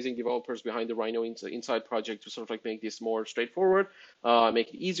the amazing developers behind the Rhino Inside project to sort of like make this more straightforward,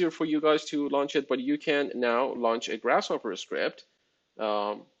 make it easier for you guys to launch it, but you can now launch a Grasshopper script.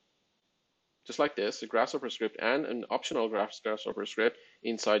 Just like this, a Grasshopper script and an optional Grasshopper script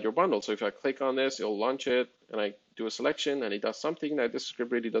inside your bundle. So if I click on this, it'll launch it, and I do a selection, and it does something. That this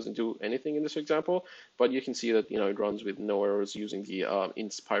script really doesn't do anything in this example, but you can see that it runs with no errors using the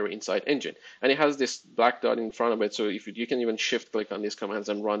pyRevit Inside engine, and it has this black dot in front of it. So if you can even shift click on these commands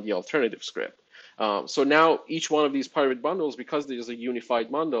and run the alternative script. So now each one of these pyRevit bundles, because there's a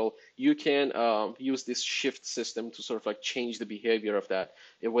unified bundle, you can use this shift system to sort of like change the behavior of that,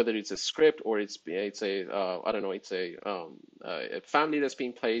 whether it's a script or it's a I don't know, it's a family that's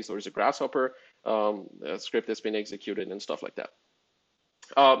being placed, or it's a Grasshopper a script that's been executed and stuff like that.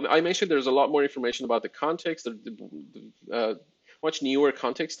 I mentioned there's a lot more information about the context, much newer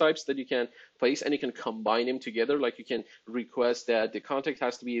context types that you can place, and you can combine them together. Like you can request that the context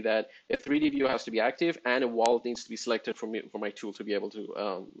has to be that a 3D view has to be active and a wall needs to be selected for my tool to be able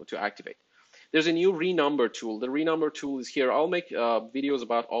to activate. There's a new renumber tool. The renumber tool is here. I'll make videos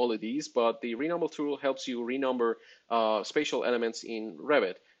about all of these, but the renumber tool helps you renumber spatial elements in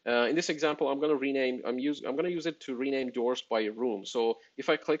Revit. In this example, I'm going to use it to rename doors by room. So if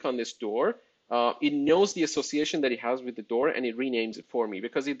I click on this door, it knows the association that it has with the door, and it renames it for me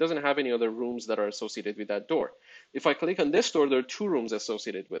because it doesn't have any other rooms that are associated with that door. If I click on this door, there are 2 rooms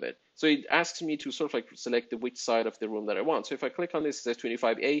associated with it. So it asks me to sort of like select which side of the room that I want. So if I click on this, it says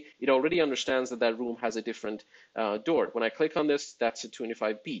 25A, it already understands that that room has a different door. When I click on this, that's a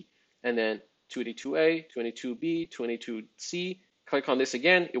 25B. And then 22A, 22B, 22C, click on this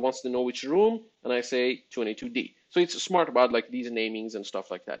again, it wants to know which room, and I say 22D. So it's smart about like these namings and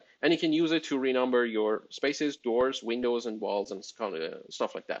stuff like that. And you can use it to renumber your spaces, doors, windows, and walls and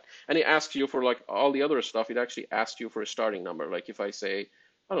stuff like that. And it asks you for like all the other stuff, it actually asks you for a starting number. Like if I say,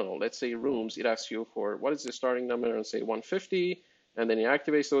 I don't know, let's say rooms, it asks you for what is the starting number, and say 150, and then it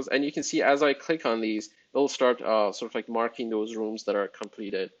activates those. And you can see as I click on these, it'll start sort of like marking those rooms that are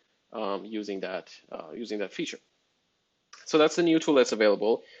completed using that feature. So that's the new tool that's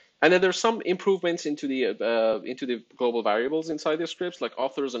available. And then there's some improvements into the global variables inside the scripts, like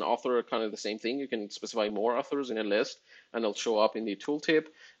authors and author are kind of the same thing. You can specify more authors in a list, and they'll show up in the tooltip.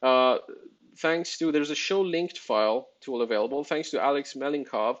 Thanks to there's a show linked file tool available. Thanks to Alex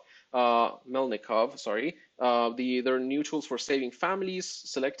Melnikov, sorry. There are new tools for saving families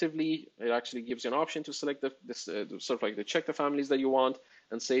selectively. It actually gives you an option to select sort of like to check the families that you want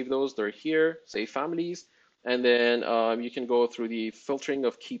and save those. They're here, save families. And then you can go through the filtering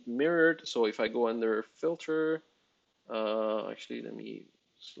of keep mirrored. So if I go under filter, actually, let me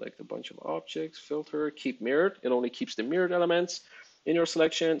select a bunch of objects, filter, keep mirrored. It only keeps the mirrored elements in your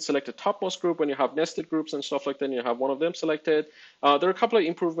selection. Select the topmost group when you have nested groups and stuff like that, and you have one of them selected. There are a couple of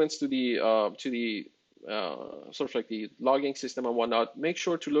improvements to the sort of like the logging system and whatnot. Make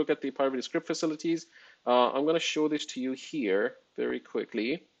sure to look at the pyRevit script facilities. I'm going to show this to you here very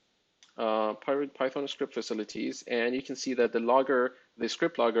quickly. pyRevit Python script facilities, and you can see that the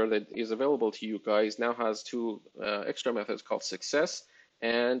script logger that is available to you guys now has two extra methods called success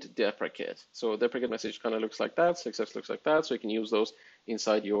and deprecate. So deprecate message kind of looks like that, success looks like that, so you can use those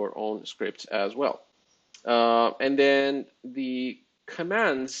inside your own scripts as well. And then the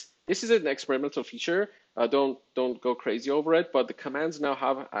commands, this is an experimental feature. Don't go crazy over it, but the commands now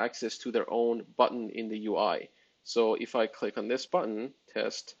have access to their own button in the UI. So if I click on this button,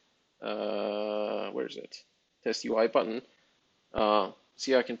 test, where is it? Test UI button.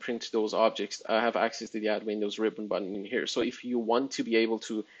 See, I can print those objects. I have access to the Add Windows ribbon button in here. So if you want to be able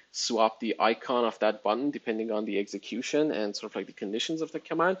to swap the icon of that button depending on the execution and sort of like the conditions of the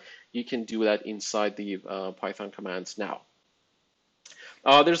command, you can do that inside the Python commands now.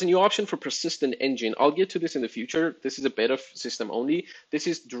 There's a new option for persistent engine. I'll get to this in the future. This is a beta system only. This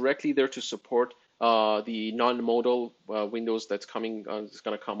is directly there to support the non-modal windows that's coming. It's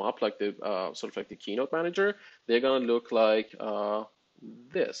going to come up like the sort of like the Keynote Manager. They're going to look like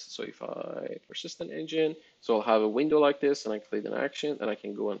this. So if I persistent engine, so I'll have a window like this, and I click an action, and I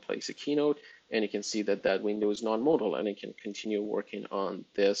can go and place a keynote, and you can see that that window is non-modal, and I can continue working on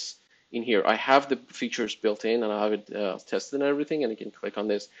this in here. I have the features built in, and I have it tested and everything, and you can click on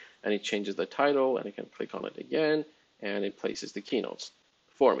this, and it changes the title, and I can click on it again, and it places the keynotes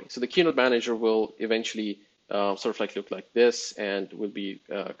for me. So the Keynote Manager will eventually sort of like look like this, and will be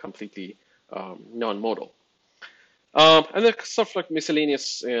completely non-modal. And then stuff like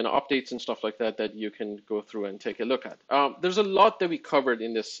miscellaneous updates and stuff like that that you can go through and take a look at. There's a lot that we covered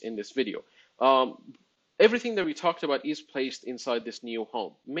in this video. Everything that we talked about is placed inside this new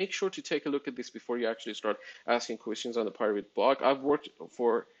home. Make sure to take a look at this before you actually start asking questions on the pyRevit blog. I've worked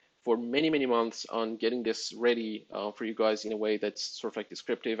for many months on getting this ready for you guys in a way that's sort of like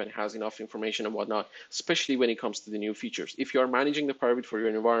descriptive and has enough information and whatnot, especially when it comes to the new features. If you are managing the pyRevit for your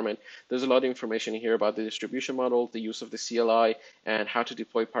environment, there's a lot of information here about the distribution model, the use of the CLI, and how to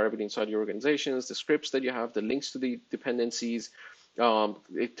deploy pyRevit inside your organizations, the scripts that you have, the links to the dependencies.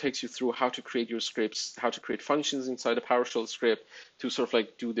 It takes you through how to create your scripts, how to create functions inside a PowerShell script to sort of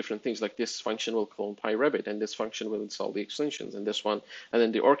like do different things, like this function will clone pyRevit, and this function will install the extensions, and this one, and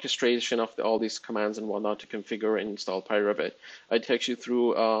then the orchestration of all these commands and whatnot to configure and install pyRevit. It takes you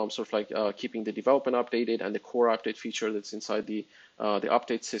through sort of like keeping the development updated and the core update feature that's inside the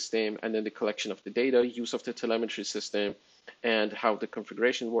update system, and then the collection of the data, use of the telemetry system, and how the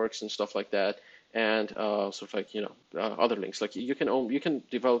configuration works and stuff like that. And sort of like other links, like you can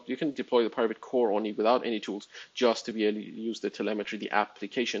deploy the pyRevit core only without any tools, just to be able to use the telemetry, the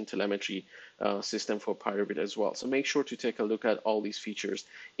application telemetry system for pyRevit as well. So make sure to take a look at all these features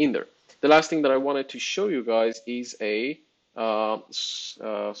in there. The last thing that I wanted to show you guys is a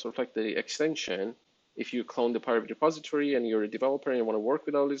sort of like the extension. If you clone the pyRevit repository and you're a developer and you want to work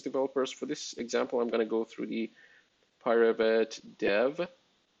with all these developers, for this example, I'm going to go through the pyRevit dev.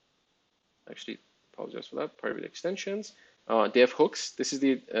 Actually, apologize for that. pyRevit extensions, dev hooks. This is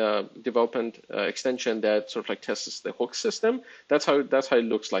the development extension that sort of like tests the hook system. That's how it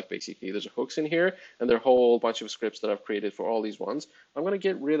looks like basically. There's hooks in here, and there are a whole bunch of scripts that I've created for all these ones. I'm going to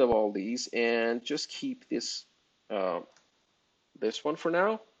get rid of all these and just keep this this one for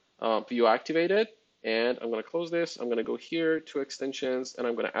now. View activated, and I'm going to close this. I'm going to go here to extensions, and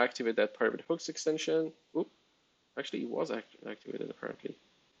I'm going to activate that pyRevit hooks extension. Oop, actually, it was activated apparently.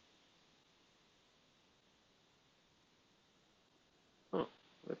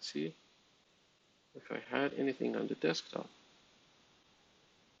 Let's see if I had anything on the desktop.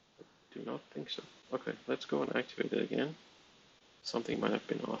 I do not think so. Okay, let's go and activate it again. Something might have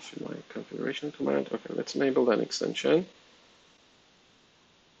been off in my configuration command. Okay, let's enable that extension.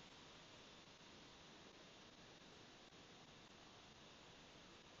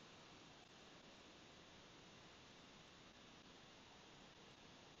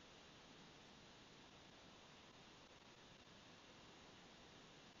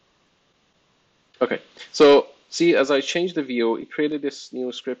 Okay, so see, as I changed the view, it created this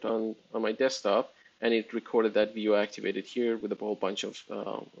new script on my desktop, and it recorded that view activated here with a whole bunch of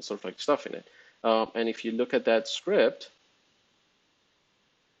sort of like stuff in it. And if you look at that script,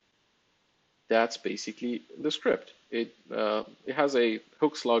 that's basically the script. It has a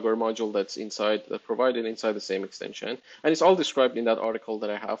hooks logger module that's provided inside the same extension, and it's all described in that article that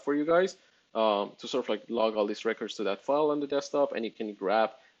I have for you guys to sort of like log all these records to that file on the desktop, and you can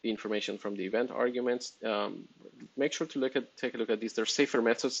grab the information from the event arguments. Make sure to take a look at these. There's safer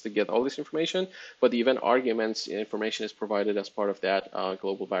methods to get all this information, but the event arguments information is provided as part of that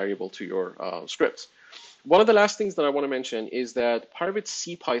global variable to your scripts. One of the last things that I want to mention is that pyRevit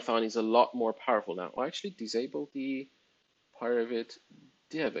CPython is a lot more powerful now. I actually disabled the pyRevit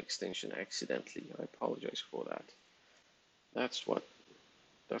dev extension accidentally. I apologize for that. That's what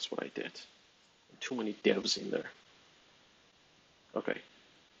I did. Too many devs in there. Okay.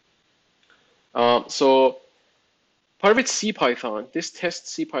 So pyRevit CPython, this test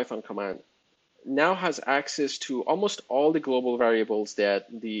CPython command now has access to almost all the global variables that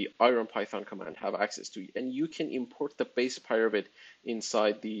the IronPython command have access to, and you can import the base pyRevit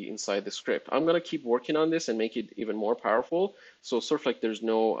inside the script. I'm going to keep working on this and make it even more powerful. So sort of like there's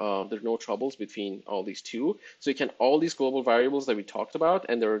no troubles between all these two. So you can all these global variables that we talked about,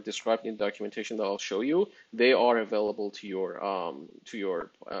 and they're described in the documentation that I'll show you. They are available to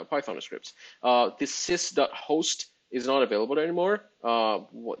your Python scripts. This sys.host is not available anymore.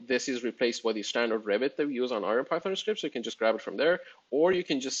 This is replaced by the standard Revit that we use on our Python script, so you can just grab it from there, or you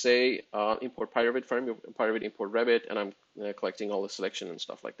can just say import pyRevit from pyRevit import Revit, and I'm collecting all the selection and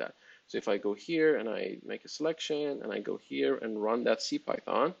stuff like that. So if I go here and I make a selection, and I go here and run that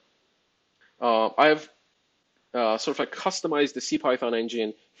CPython, I've sort of like customized the CPython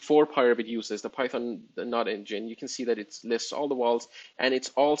engine for pyRevit uses, the Python not engine. You can see that it lists all the walls, and it's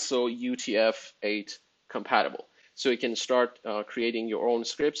also UTF-8 compatible. So you can start creating your own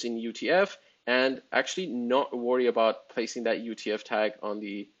scripts in UTF and actually not worry about placing that UTF tag on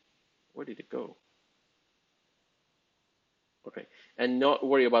the, where did it go? Okay, and not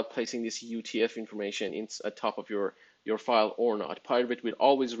worry about placing this UTF information in at top of your file or not. pyRevit will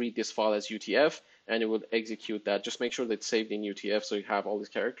always read this file as UTF, and it will execute that. Just make sure that it's saved in UTF so you have all these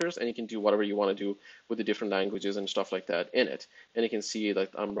characters, and you can do whatever you want to do with the different languages and stuff like that in it. And you can see that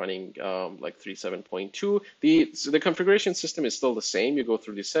I'm running like 3.7.2. The configuration system is still the same. You go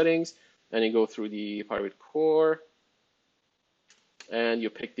through the settings, and you go through the pyRevit core, and you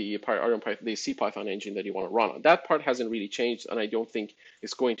pick the CPython engine that you want to run on. That part hasn't really changed, and I don't think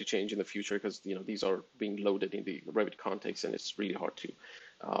it's going to change in the future because these are being loaded in the Revit context, and it's really hard to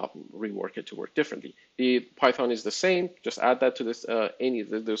rework it to work differently. The Python is the same. Just add that to this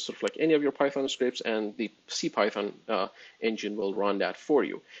there's sort of like any of your Python scripts, and the CPython engine will run that for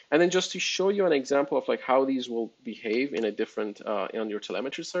you. And then just to show you an example of like how these will behave in a different on your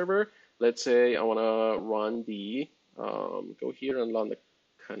telemetry server. Let's say I want to run the go here and run the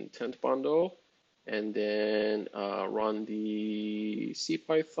content bundle, and then run the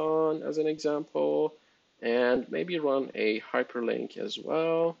CPython as an example, and maybe run a hyperlink as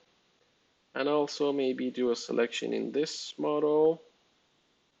well, and also maybe do a selection in this model,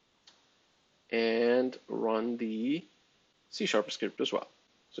 and run the C# script as well.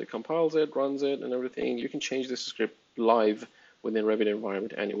 So it compiles it, runs it, and everything. You can change this script live within Revit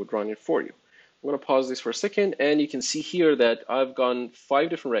environment, and it would run it for you. I'm going to pause this for a second, and you can see here that I've gotten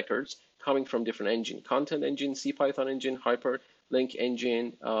 5 different records coming from different engine: content engine, CPython engine, hyperlink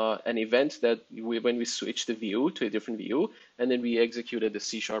engine, an event that when we switched the view to a different view, and then we executed the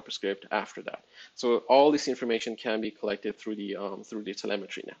C# script after that. So all this information can be collected through the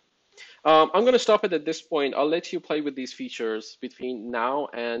telemetry now. I'm going to stop it at this point. I'll let you play with these features between now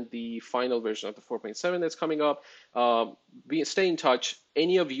and the final version of the 4.7 that's coming up. Stay in touch.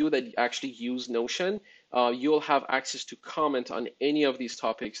 Any of you that actually use Notion, you'll have access to comment on any of these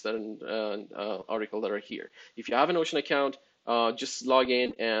topics that article that are here. If you have a Notion account, just log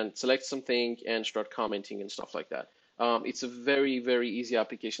in and select something and start commenting and stuff like that. It's a very, very easy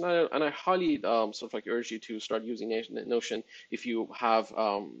application, and I highly sort of like urge you to start using Notion if you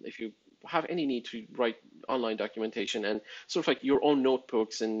have any need to write online documentation and sort of like your own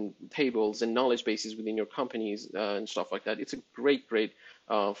notebooks and tables and knowledge bases within your companies and stuff like that. It's a great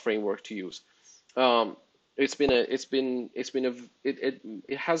framework to use. It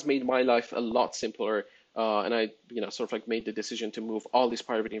has made my life a lot simpler and I, sort of like made the decision to move all this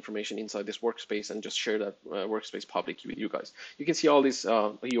private information inside this workspace and just share that workspace publicly with you guys. You can see all these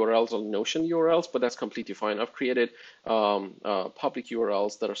URLs on Notion URLs, but that's completely fine. I've created public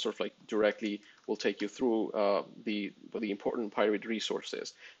URLs that are sort of like directly will take you through the important private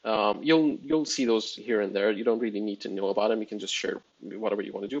resources. You'll see those here and there. You don't really need to know about them. You can just share whatever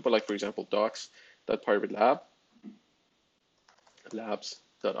you want to do. But like for example, docs.privatelab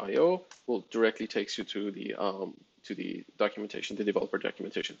labs.io will directly takes you to the documentation, the developer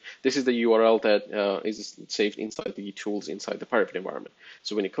documentation. This is the URL that is saved inside the tools inside the PyRevit environment.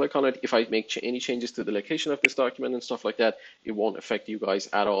 So when you click on it, if I make any changes to the location of this document and stuff like that, it won't affect you guys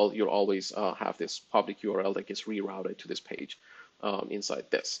at all. You'll always have this public URL that gets rerouted to this page inside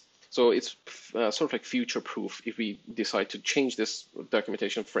this. So it's sort of like future-proof. If we decide to change this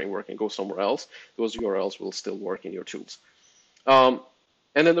documentation framework and go somewhere else, those URLs will still work in your tools.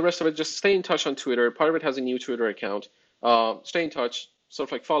 And then the rest of it, just stay in touch on Twitter. PyRevit has a new Twitter account. Stay in touch, sort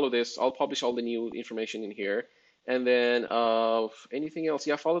of like follow this. I'll publish all the new information in here. And then anything else,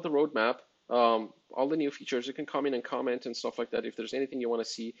 yeah, follow the roadmap. All the new features, you can come in and comment and stuff like that if there's anything you want to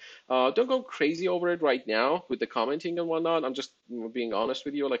see. Don't go crazy over it right now with the commenting and whatnot. I'm just being honest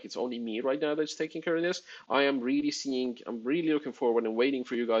with you, like it's only me right now that's taking care of this. I'm really looking forward and waiting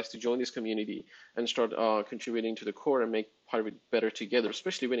for you guys to join this community and start contributing to the core and make PyRevit better together,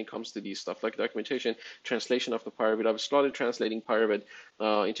 especially when it comes to these stuff like documentation, translation of the PyRevit. I've started translating PyRevit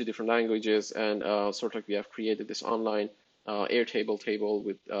into different languages, and sort of like we have created this online Airtable table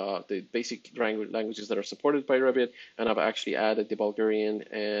with the basic languages that are supported by Revit, and I've actually added the Bulgarian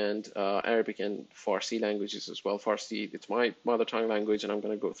and Arabic and Farsi languages as well. Farsi, it's my mother tongue language, and I'm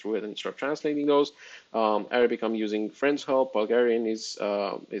going to go through it and start translating those. Arabic, I'm using friends' help. Bulgarian is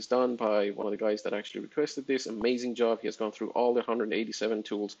done by one of the guys that actually requested this. Amazing job. He has gone through all the 187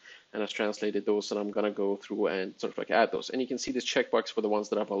 tools and has translated those, and I'm going to go through and sort of like add those. And you can see this checkbox for the ones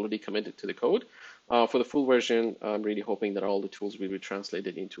that I've already committed to the code. For the full version, I'm really hoping that all the tools will be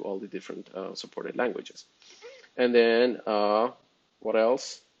translated into all the different supported languages. And then what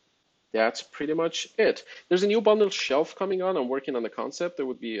else? That's pretty much it. There's a new bundle shelf coming on. I'm working on the concept. There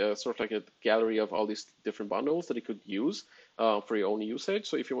would be sort of like a gallery of all these different bundles that you could use for your own usage.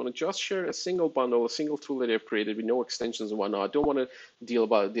 So if you want to just share a single bundle, a single tool that you've created with no extensions and whatnot, don't want to deal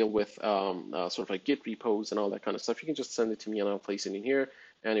with sort of like Git repos and all that kind of stuff, you can just send it to me and I'll place it in here.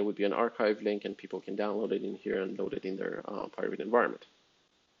 And it would be an archive link, and people can download it in here and load it in their PyRevit environment.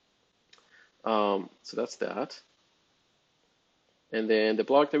 So that's that. And then the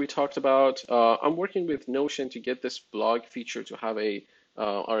blog that we talked about, I'm working with Notion to get this blog feature to have a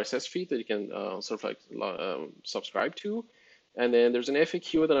RSS feed that you can sort of like subscribe to. And then there's an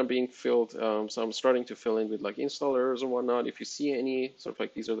FAQ that I'm being filled, so I'm starting to fill in with like installers and whatnot. If you see any, sort of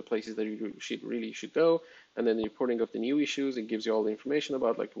like these are the places that you really should go. And then the reporting of the new issues, it gives you all the information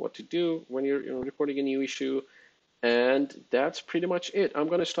about like what to do when you're reporting a new issue. And that's pretty much it. I'm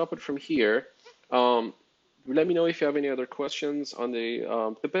going to stop it from here. Let me know if you have any other questions on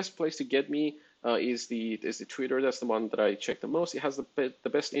the best place to get me is the Twitter. That's the one that I check the most. It has the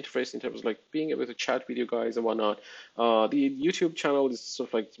best interface in terms of like being able to chat with you guys and whatnot. The YouTube channel is sort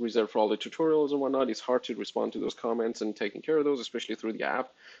of like reserved for all the tutorials and whatnot. It's hard to respond to those comments and taking care of those, especially through the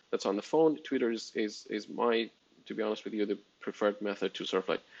app that's on the phone. Twitter is my, to be honest with you, the preferred method to sort of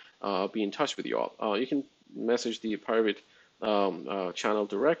like be in touch with you all. You can message the PyRevit channel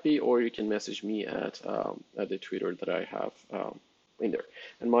directly, or you can message me at the Twitter that I have in there.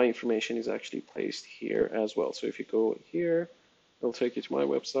 And my information is actually placed here as well. So if you go here, it'll take you to my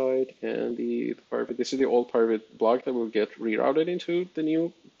website, and the PyRevit, this is the old PyRevit blog that will get rerouted into the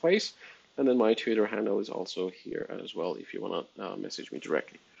new place. And then my Twitter handle is also here as well if you want to message me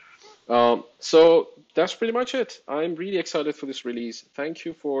directly. So that's pretty much it. I'm really excited for this release. Thank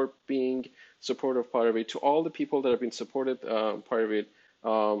you for being supportive of PyRevit. To all the people that have been supported PyRevit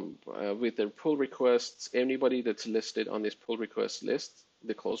with their pull requests, anybody that's listed on this pull request list,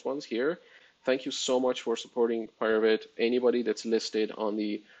 the closed ones here, thank you so much for supporting PyRevit. Anybody that's listed on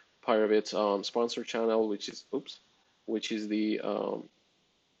the PyRevit sponsor channel, which is the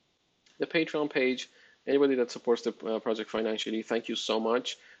Patreon page, anybody that supports the project financially, thank you so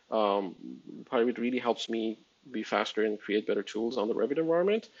much. PyRevit really helps me be faster and create better tools on the Revit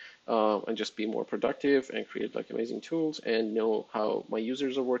environment, and just be more productive and create like amazing tools and know how my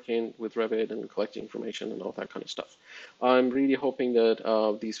users are working with Revit and collecting information and all that kind of stuff. I'm really hoping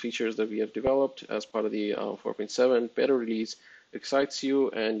that these features that we have developed as part of the 4.7 beta release excites you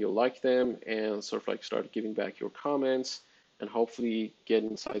and you'll like them and sort of like start giving back your comments and hopefully get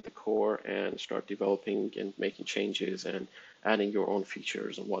inside the core and start developing and making changes and adding your own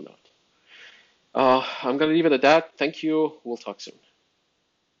features and whatnot. I'm gonna leave it at that. Thank you. We'll talk soon.